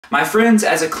My friends,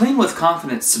 as a Clean with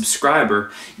Confidence subscriber,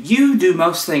 you do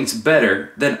most things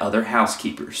better than other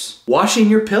housekeepers. Washing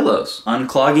your pillows,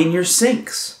 unclogging your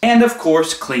sinks, and of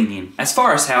course cleaning. As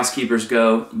far as housekeepers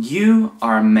go, you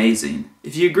are amazing.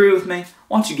 If you agree with me,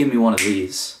 why don't you give me one of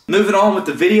these? Moving on with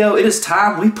the video, it is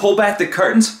time we pull back the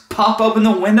curtains, pop open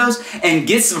the windows, and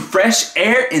get some fresh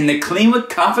air in the Clean with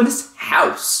Confidence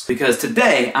house. Because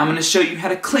today, I'm going to show you how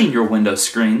to clean your window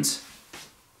screens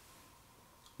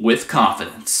with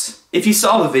confidence. If you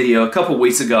saw the video a couple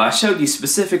weeks ago, I showed you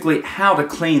specifically how to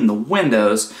clean the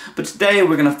windows, but today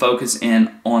we're going to focus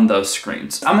in on those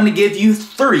screens. I'm going to give you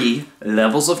 3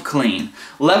 levels of clean.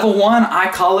 Level 1,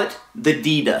 I call it the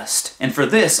D-dust. And for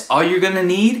this, all you're going to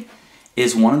need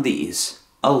is one of these,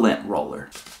 a lint roller.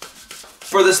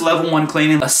 For this level 1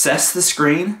 cleaning, assess the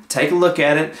screen, take a look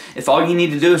at it. If all you need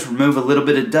to do is remove a little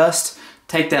bit of dust,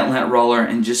 take that lint roller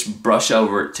and just brush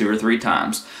over it 2 or 3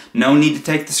 times. No need to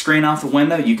take the screen off the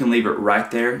window. You can leave it right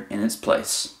there in its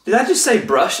place. Did I just say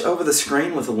brush over the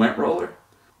screen with a lint roller?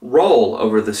 Roll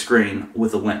over the screen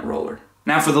with a lint roller.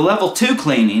 Now for the level 2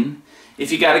 cleaning,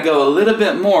 if you got to go a little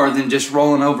bit more than just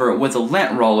rolling over it with a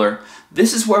lint roller,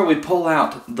 this is where we pull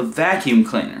out the vacuum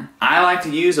cleaner. I like to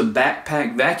use a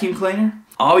backpack vacuum cleaner.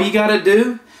 All you got to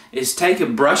do is take a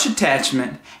brush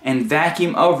attachment and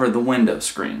vacuum over the window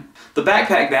screen. The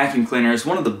backpack vacuum cleaner is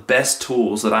one of the best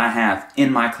tools that I have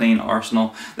in my clean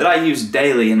arsenal that I use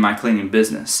daily in my cleaning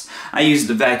business. I use it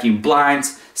to vacuum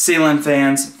blinds, ceiling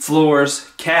fans,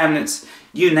 floors, cabinets,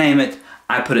 you name it,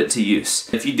 I put it to use.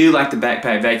 If you do like the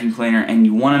backpack vacuum cleaner and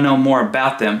you want to know more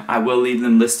about them, I will leave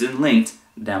them listed and linked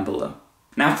down below.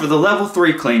 Now for the level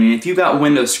 3 cleaning, if you got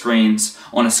window screens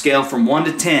on a scale from 1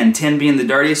 to 10, 10 being the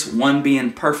dirtiest, 1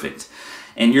 being perfect,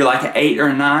 and you're like an 8 or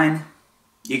a 9,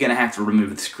 you're going to have to remove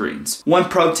the screens. One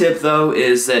pro tip though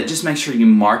is that just make sure you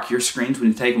mark your screens when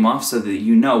you take them off so that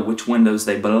you know which windows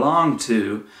they belong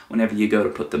to whenever you go to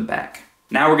put them back.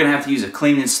 Now we're going to have to use a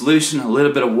cleaning solution, a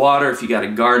little bit of water if you got a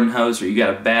garden hose or you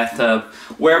got a bathtub.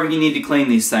 Wherever you need to clean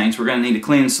these things, we're going to need a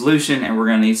cleaning solution and we're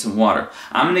going to need some water.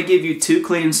 I'm going to give you 2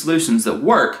 cleaning solutions that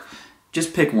work.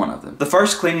 Just pick one of them. The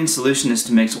first cleaning solution is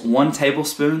to mix 1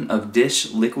 tablespoon of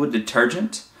dish liquid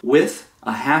detergent with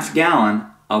a ½ gallon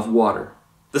of water.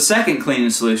 The second cleaning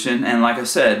solution, and like I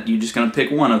said, you're just going to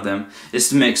pick one of them, is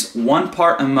to mix 1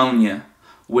 part ammonia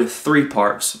with 3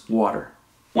 parts water.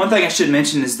 One thing I should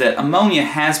mention is that ammonia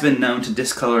has been known to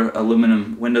discolor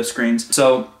aluminum window screens,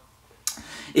 so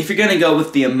if you're going to go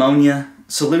with the ammonia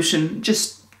solution,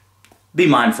 just be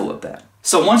mindful of that.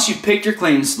 So once you've picked your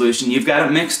cleaning solution, you've got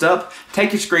it mixed up,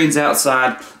 take your screens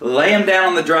outside, lay them down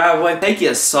on the driveway, take you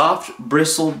a soft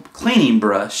bristled cleaning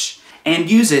brush,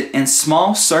 and use it in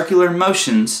small circular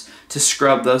motions to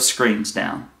scrub those screens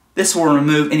down. This will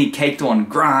remove any caked on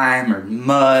grime or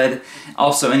mud,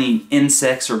 also any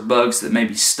insects or bugs that may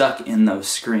be stuck in those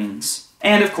screens.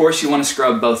 And of course you want to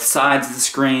scrub both sides of the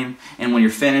screen, and when you're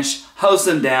finished, hose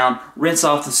them down, rinse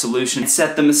off the solution, and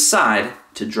set them aside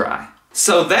to dry.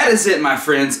 So that is it, my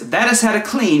friends. That is how to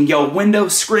clean your window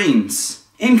screens.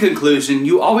 In conclusion,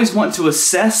 you always want to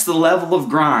assess the level of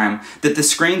grime that the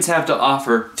screens have to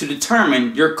offer to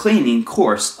determine your cleaning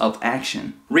course of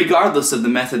action. Regardless of the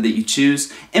method that you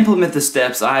choose, implement the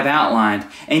steps I've outlined,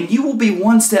 and you will be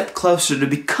one step closer to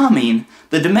becoming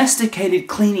the domesticated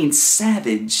cleaning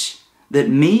savage that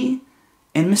me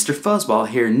and Mr. Fuzzball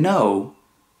here know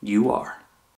you are.